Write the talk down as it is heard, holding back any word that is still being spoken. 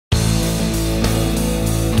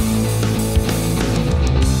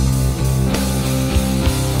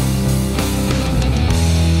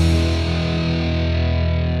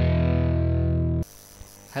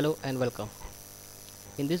Hello and welcome.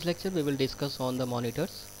 In this lecture we will discuss on the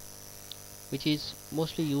monitors, which is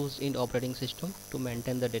mostly used in operating system to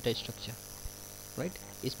maintain the data structure, right?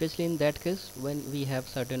 Especially in that case when we have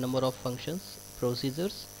certain number of functions,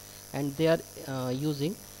 procedures, and they are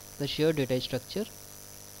using the shared data structure,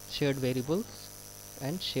 shared variables,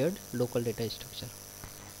 and shared local data structure.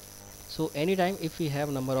 So anytime if we have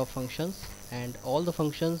number of functions and all the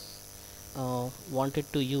functions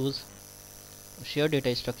wanted to use shared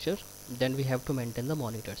data structure, then we have to maintain the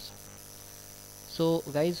monitors. So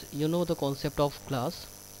guys, you know the concept of class,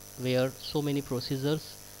 where so many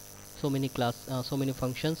procedures, so many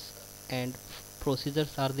functions and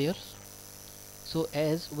procedures are there. So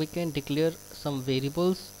as we can declare some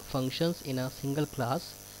variables, functions in a single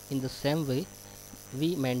class, in the same way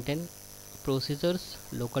we maintain procedures,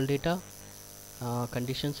 local data,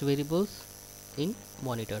 conditions variables in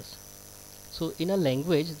monitors. So in a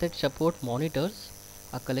language that support monitors,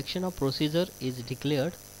 a collection of procedure is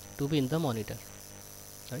declared to be in the monitor,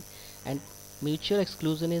 right? And mutual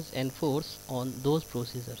exclusion is enforced on those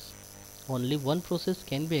procedures. Only one process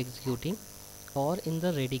can be executing or in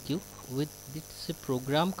the ready queue with its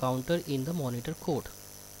program counter in the monitor code.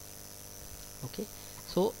 Okay,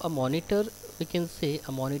 so a monitor, we can say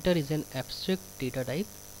a monitor is an abstract data type,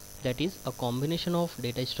 that is a combination of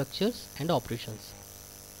data structures and operations.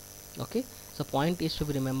 Okay, so point is to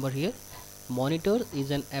be remembered here, monitor is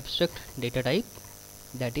an abstract data type,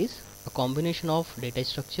 that is a combination of data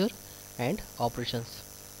structure and operations.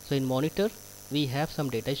 So in monitor we have some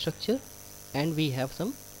data structure and we have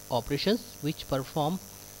some operations which perform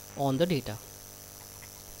on the data.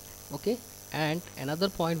 Okay, and another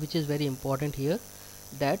point which is very important here,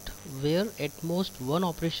 that where at most one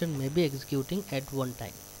operation may be executing at one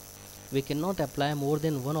time, we cannot apply more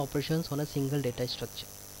than one operations on a single data structure.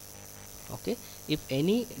 Okay, if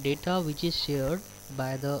any data which is shared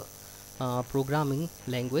by the programming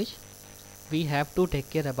language, we have to take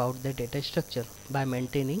care about the data structure by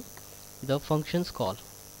maintaining the functions call.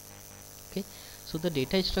 Okay, so the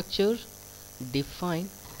data structure defined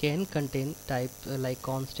can contain type like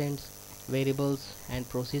constants, variables, and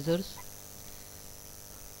procedures.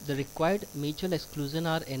 The required mutual exclusion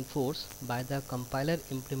are enforced by the compiler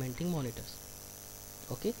implementing monitors.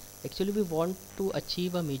 Okay, actually we want to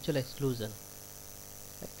achieve a mutual exclusion,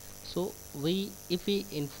 right? So if we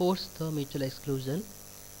enforce the mutual exclusion,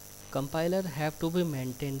 compiler have to be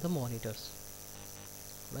maintain the monitors,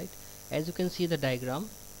 right? As you can see the diagram,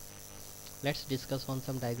 let's discuss on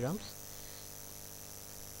some diagrams.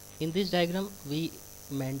 In this diagram we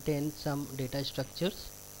maintain some data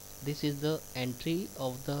structures. This is the entry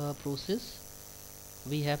of the process.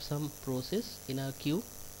 We have some process in a queue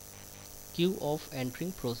of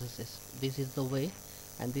entering processes. This is the way,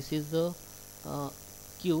 and this is the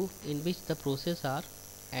queue in which the process are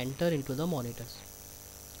enter into the monitors,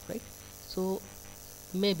 right? So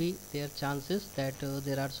maybe there are chances that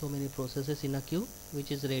there are so many processes in a queue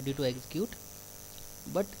which is ready to execute,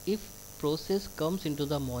 but if process comes into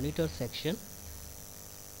the monitor section,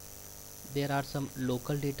 there are some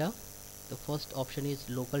local data. The first option is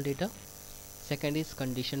local data, second is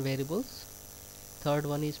condition variables, third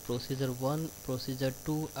one is procedure 1, procedure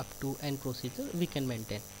 2 up to n procedure we can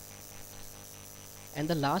maintain, and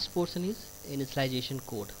the last portion is initialization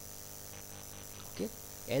code. Okay,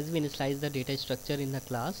 as we initialize the data structure in the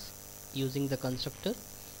class using the constructor,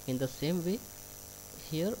 in the same way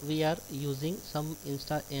here we are using some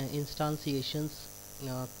instantiations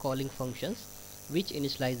calling functions which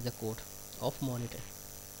initialize the code of monitor.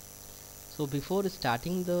 So before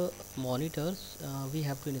starting the monitors we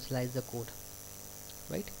have to initialize the code,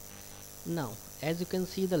 right? Now as you can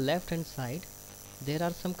see the left hand side, there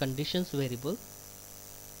are some conditions variable.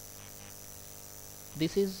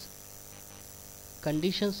 This is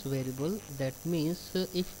conditions variable, that means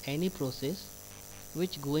if any process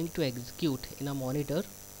which going to execute in a monitor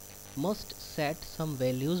must set some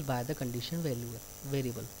values by the condition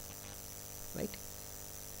variable, right?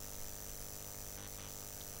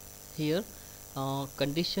 Here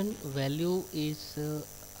condition value is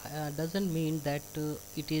doesn't mean that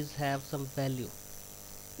it is have some value,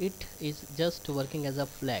 it is just working as a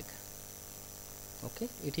flag. Okay,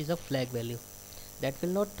 it is a flag value that will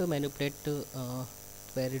not manipulate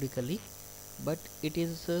periodically, but it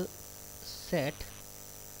is set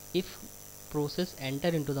if process enter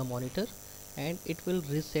into the monitor, and it will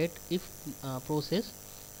reset if process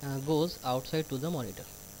goes outside to the monitor,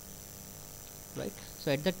 right?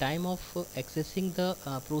 So at the time of accessing the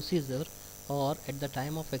procedure, or at the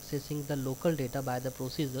time of accessing the local data by the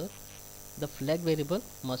procedure, the flag variable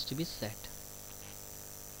must be set,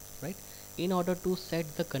 right? In order to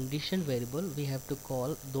set the condition variable, we have to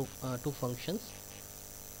call the two functions,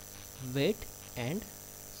 wait and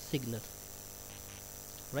signal,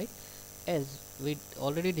 right? As we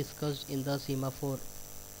already discussed in the semaphore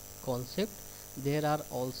concept, there are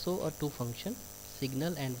also a two function,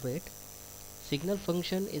 signal and wait. Signal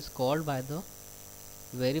function is called by the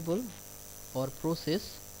variable or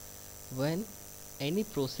process when any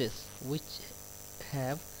process which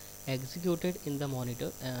have executed in the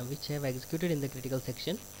monitor, which have executed in the critical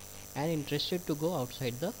section and interested to go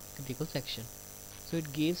outside the critical section. So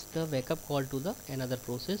it gives the wake up call to the another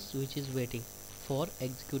process which is waiting for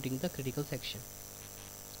executing the critical section,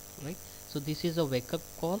 right? So this is a wake up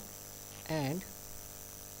call. And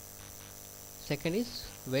second is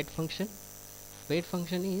wait function. Wait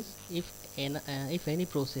function is if any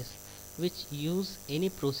process which use any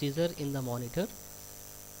procedure in the monitor,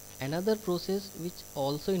 another process which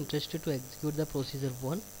also interested to execute the procedure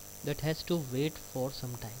 1, that has to wait for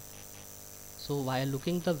some time. So while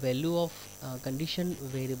looking the value of condition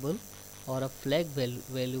variable or a flag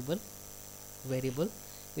variable,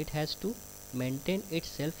 it has to maintain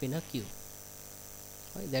itself in a queue,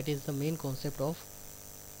 right? That is the main concept of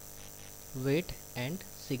wait and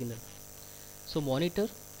signal. So monitor,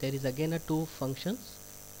 there is again a two functions.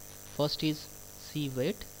 First is c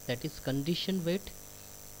wait, that is condition wait,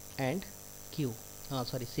 and q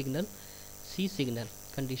signal, c signal,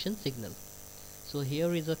 condition signal. So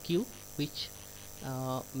here is a queue which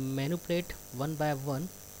manipulate one by one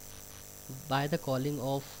by the calling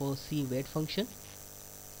of c wait function,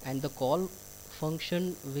 and the call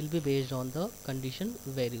function will be based on the condition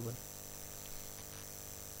variable.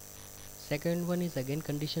 Second one is again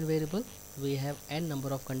condition variable, we have n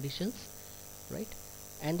number of conditions, right?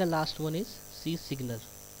 And the last one is c signal.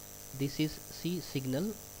 This is c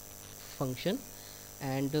signal function,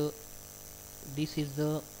 and this is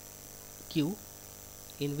the queue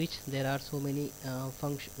in which there are so many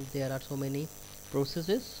there are so many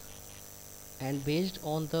processes, and based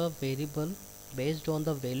on the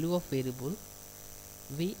value of variable,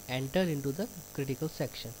 we enter into the critical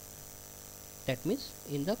section, that means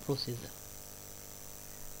in the procedure.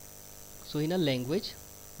 So in a language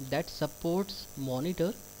that supports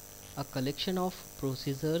monitor, a collection of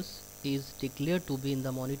procedures is declared to be in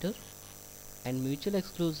the monitor, and mutual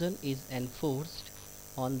exclusion is enforced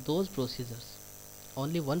on those procedures.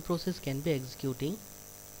 Only one process can be executing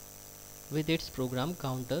with its program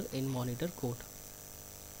counter in monitor code.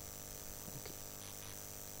 Okay.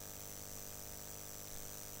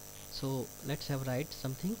 So let's have write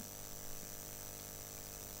something.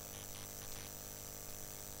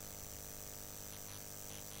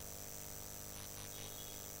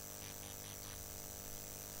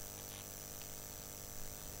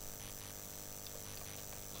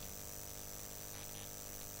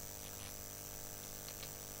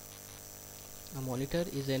 A monitor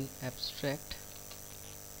is an abstract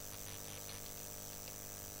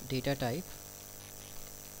data type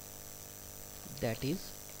that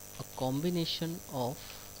is a combination of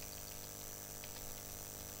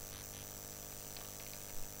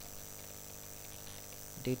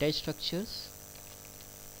data structures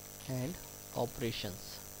and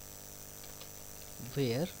operations,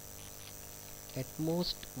 where at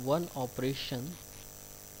most one operation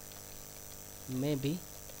may be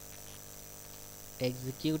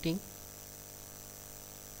executing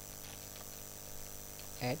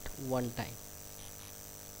at one time.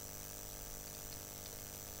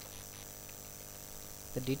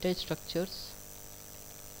 The data structures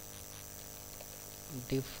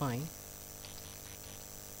defined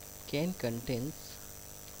can contain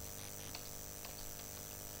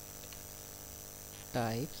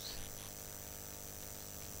types,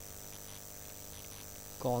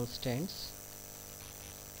 constants,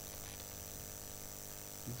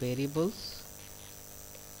 variables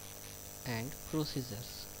and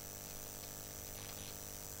procedures.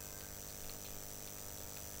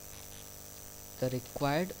 The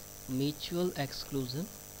required mutual exclusion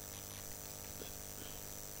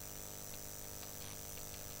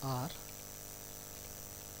are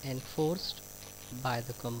enforced by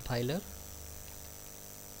the compiler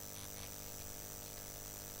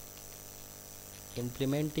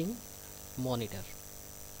implementing monitor.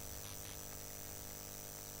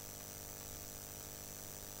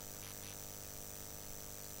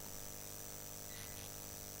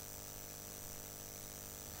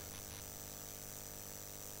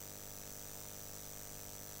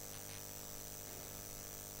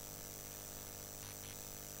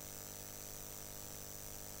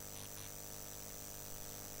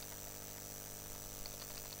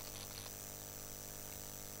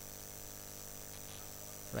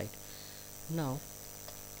 Right. Now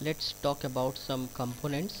let's talk about some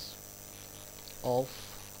components of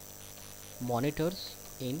monitors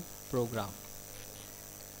in program.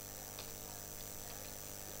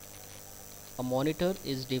 A monitor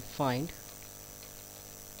is defined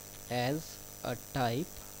as a type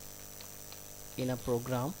in a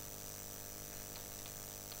program.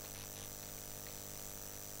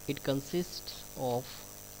 It consists of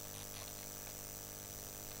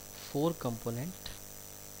four components.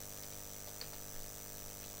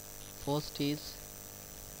 First is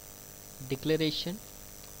declaration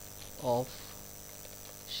of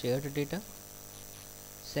shared data.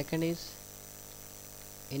 Second is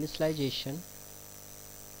initialization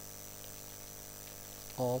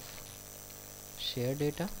of shared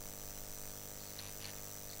data.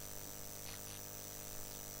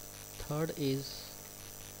 Third is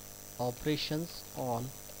operations on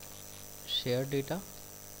shared data.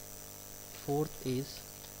 Fourth is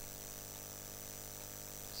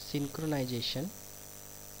synchronization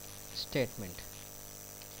statement.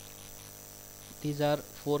 These are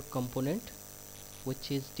four components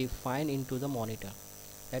which is defined into the monitor,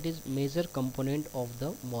 that is major component of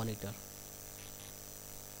the monitor.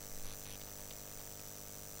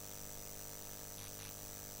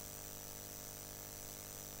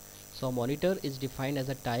 So a monitor is defined as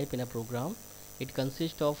a type in a program. It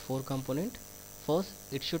consists of four components. First,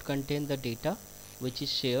 it should contain the data which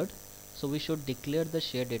is shared, so we should declare the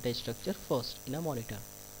shared data structure first in a monitor.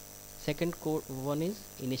 Second one is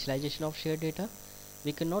initialization of shared data.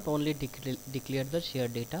 We cannot only declare the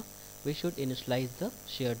shared data, we should initialize the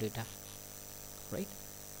shared data, right?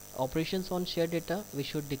 Operations on shared data, we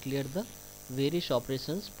should declare the various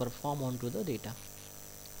operations performed onto the data,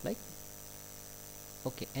 right?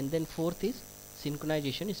 Okay, and then fourth is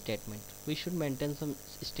synchronization statement. We should maintain some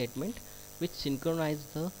statement which synchronize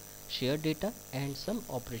the shared data and some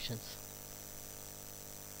operations,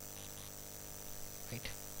 right?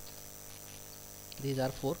 These are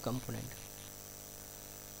four components.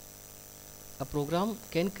 A program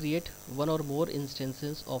can create one or more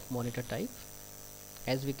instances of monitor type,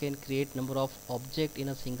 as we can create number of objects in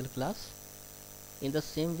a single class. In the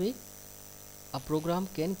same way, a program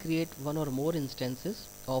can create one or more instances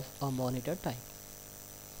of a monitor type.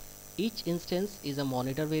 Each instance is a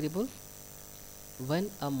monitor variable.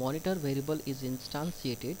 When a monitor variable is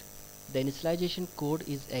instantiated, the initialization code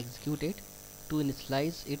is executed to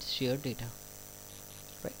initialize its shared data,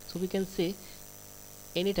 right? So we can say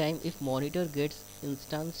anytime if monitor gets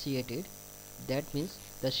instantiated, that means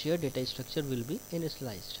the shared data structure will be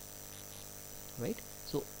initialized, right?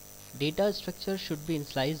 So data structure should be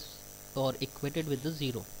initialized or equated with the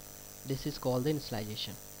 0. This is called the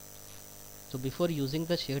initialization. So before using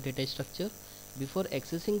the shared data structure, before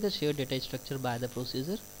accessing the shared data structure by the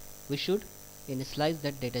procedure, we should initialize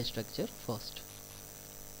that data structure first.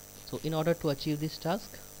 So in order to achieve this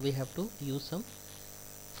task, we have to use some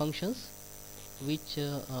functions which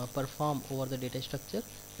perform over the data structure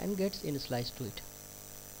and gets initialized to it,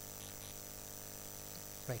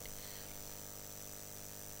 right?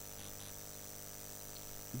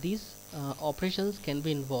 These operations can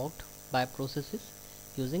be invoked by processes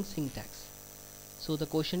using syntax. So the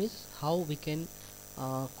question is how we can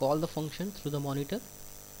call the function through the monitor.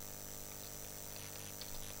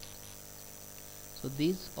 So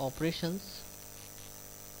these operations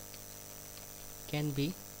can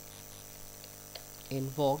be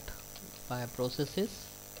invoked by processes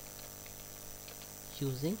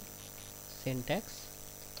using syntax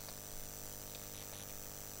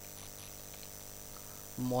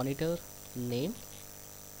monitor name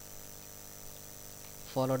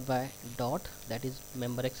followed by dot, that is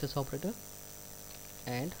member access operator,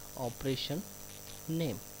 and operation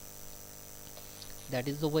name. That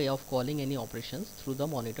is the way of calling any operations through the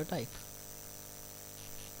monitor type.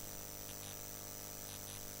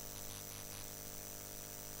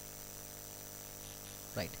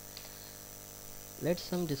 Right. Let's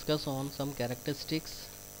discuss on some characteristics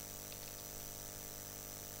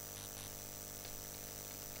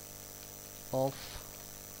of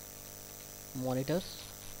monitors.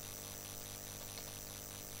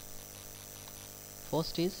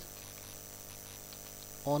 First is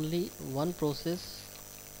only one process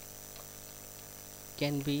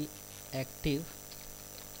can be active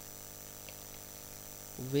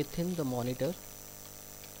within the monitor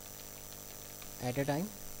at a time,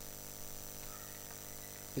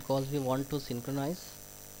 because we want to synchronize,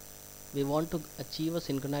 we want to achieve a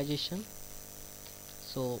synchronization.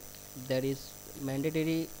 So there is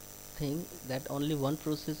mandatory thing that only one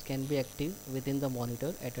process can be active within the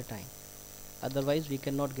monitor at a time, otherwise we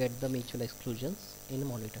cannot get the mutual exclusions in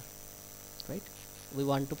monitor, right? we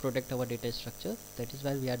want to protect our data structure, that is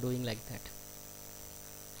why we are doing like that.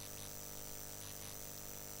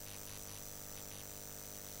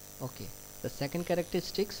 Okay, the second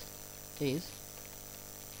characteristics is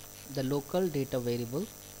the local data variable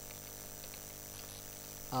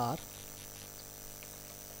are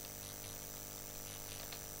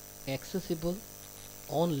accessible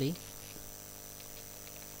only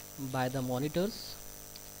by the monitors,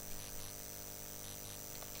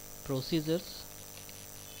 procedures,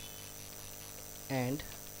 and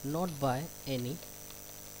not by any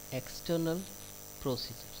external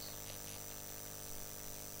procedures.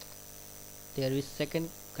 There is second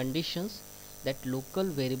conditions, that local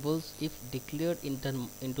variables if declared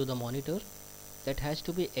into the monitor, that has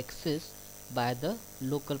to be accessed by the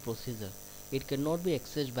local procedure. It cannot be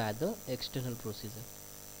accessed by the external procedure,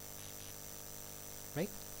 right?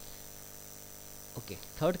 Okay,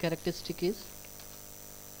 third characteristic is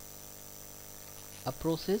a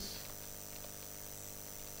process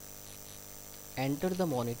enter the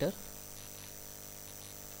monitor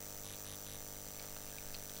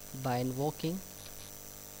by invoking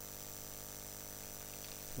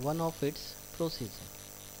one of its procedure.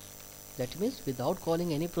 That means without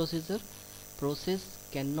calling any procedure, process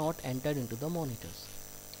cannot enter into the monitors.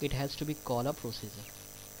 It has to be call a procedure.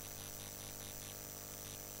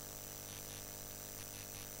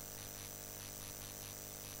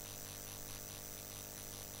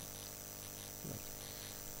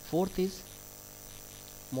 Fourth is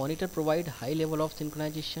monitor provide high level of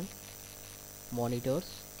synchronization. Monitors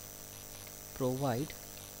provide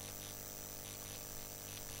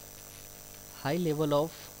high level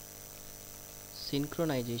of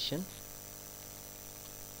synchronization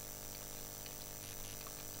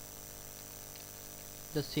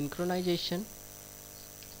the synchronization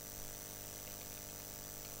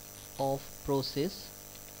of process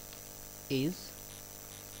is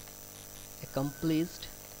accomplished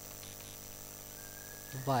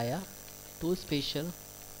via two special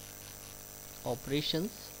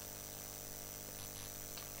operations,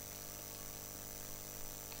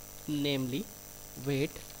 namely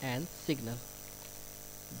wait and signal.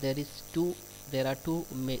 There are two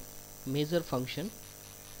major functions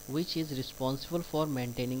which is responsible for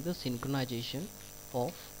maintaining the synchronization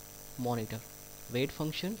of monitor: wait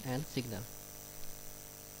function and signal.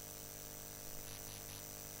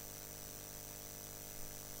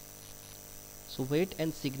 So wait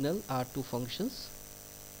and signal are two functions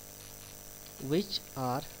which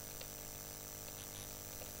are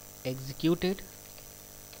executed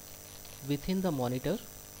within the monitor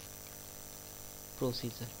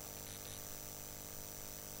procedure.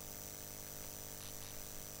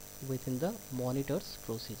 Within the monitor's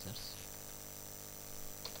procedures.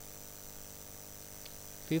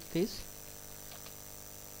 Fifth is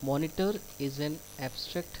monitor is an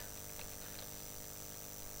abstract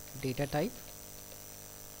data type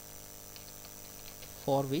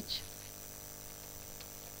for which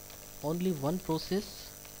only one process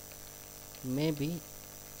may be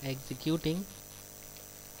executing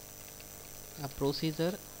a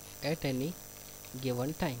procedure at any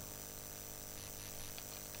given time.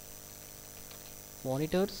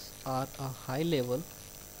 Monitors are a high level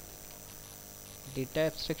data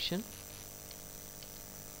abstraction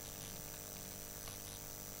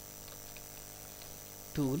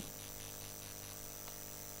tool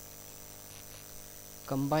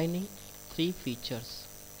combining three features: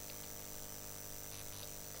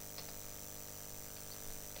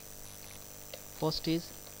 first is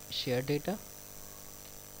shared data,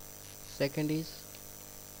 second is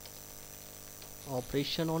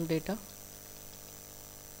operation on data,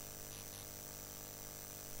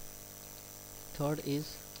 third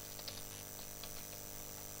is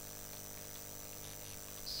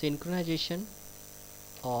synchronization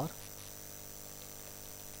or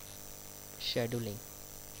scheduling.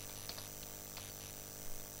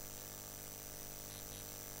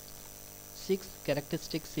 Sixth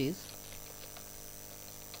characteristics is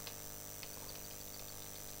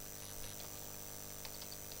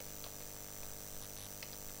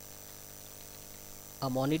a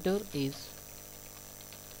monitor is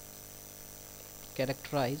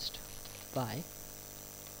characterized by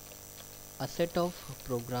a set of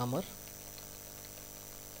programmer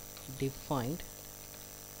defined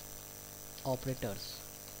operators.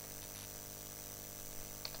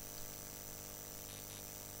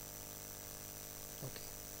 Okay.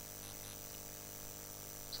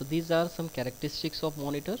 So these are some characteristics of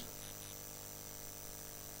monitor.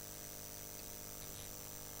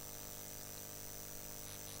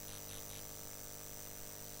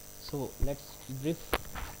 So let's brief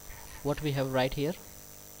what we have right here.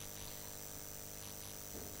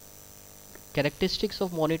 Characteristics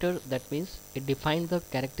of monitor, that means it defines the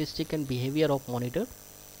characteristic and behavior of monitor.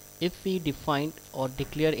 If we define or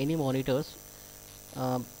declare any monitors,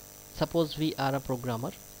 uh, suppose we are a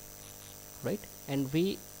programmer, right, and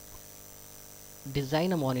we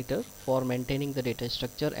design a monitor for maintaining the data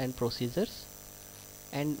structure and procedures,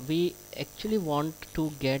 and we actually want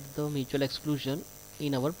to get the mutual exclusion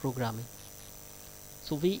in our programming,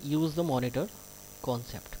 so we use the monitor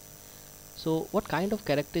concept. So what kind of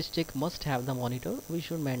characteristic must have the monitor? We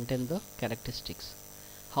should maintain the characteristics,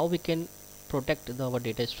 how we can protect our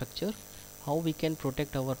data structure, how we can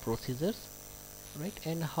protect our procedures, right,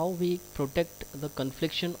 and how we protect the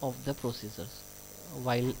confliction of the procedures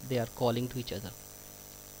while they are calling to each other,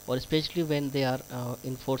 or especially when they are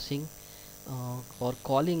enforcing or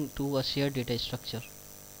calling to a shared data structure,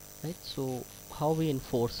 right. So how we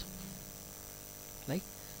enforce, right.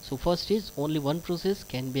 So first is only one process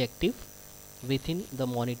can be active within the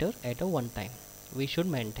monitor at a one time. We should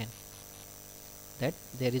maintain that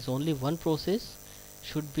there is only one process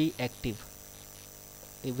should be active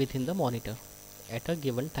within the monitor at a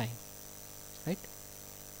given time, right.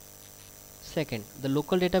 Second, the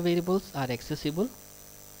local data variables are accessible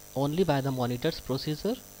only by the monitor's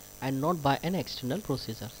processor and not by an external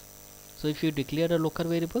processor. So if you declare a local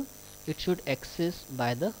variable, it should access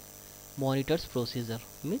by the monitor's processor,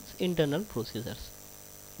 means internal processors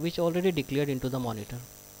which already declared into the monitor,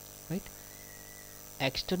 right.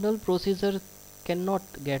 External processor cannot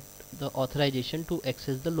get the authorization to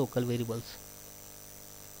access the local variables,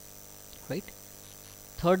 right.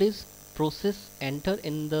 Third is process enter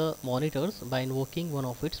in the monitors by invoking one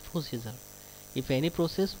of its processor. If any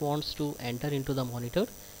process wants to enter into the monitor,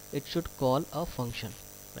 it should call a function,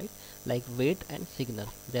 right, like wait and signal.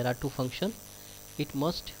 There are two functions. It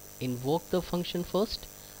must invoke the function first,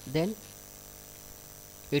 then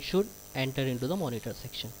it should enter into the monitor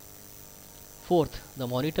section. Fourth, the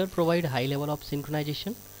monitor provide high level of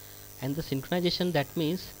synchronization, and the synchronization, that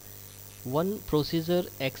means one procedure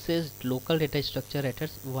accessed local data structure at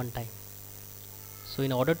one time. So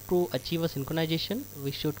in order to achieve a synchronization,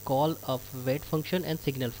 we should call a wait function and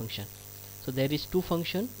signal function. So there is two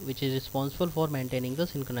function which is responsible for maintaining the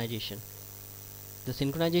synchronization. The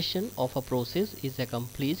synchronization of a process is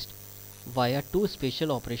accomplished via two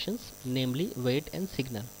special operations, namely wait and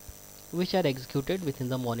signal, which are executed within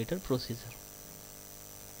the monitor procedure,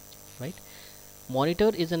 right.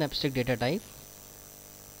 Monitor is an abstract data type.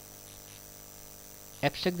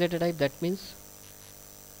 Abstract data type, that means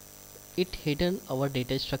it hidden our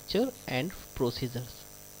data structure and procedures.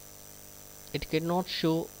 It cannot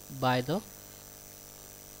show by the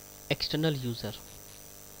external user,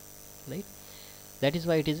 right. That is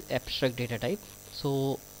why it is abstract data type.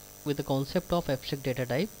 So with the concept of abstract data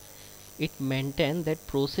type, it maintains that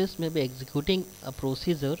process may be executing a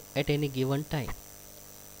procedure at any given time.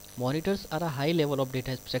 Monitors are a high level of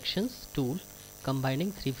data abstractions tool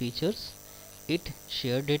combining three features. It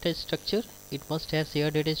shared data structure, it must have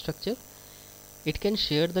shared data structure, it can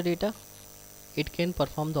share the data, it can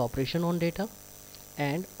perform the operation on data,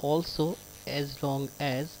 and also as long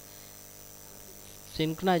as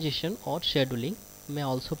synchronization or scheduling may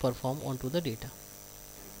also perform onto the data,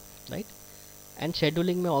 right, and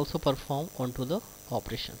scheduling may also perform onto the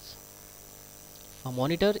operations. A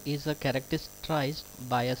monitor is characterized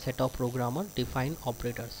by a set of programmer defined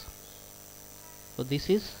operators. So this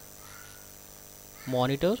is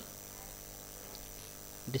monitor,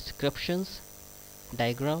 descriptions,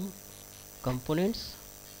 diagram, components,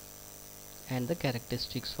 and the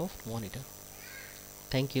characteristics of monitor.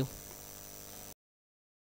 Thank you.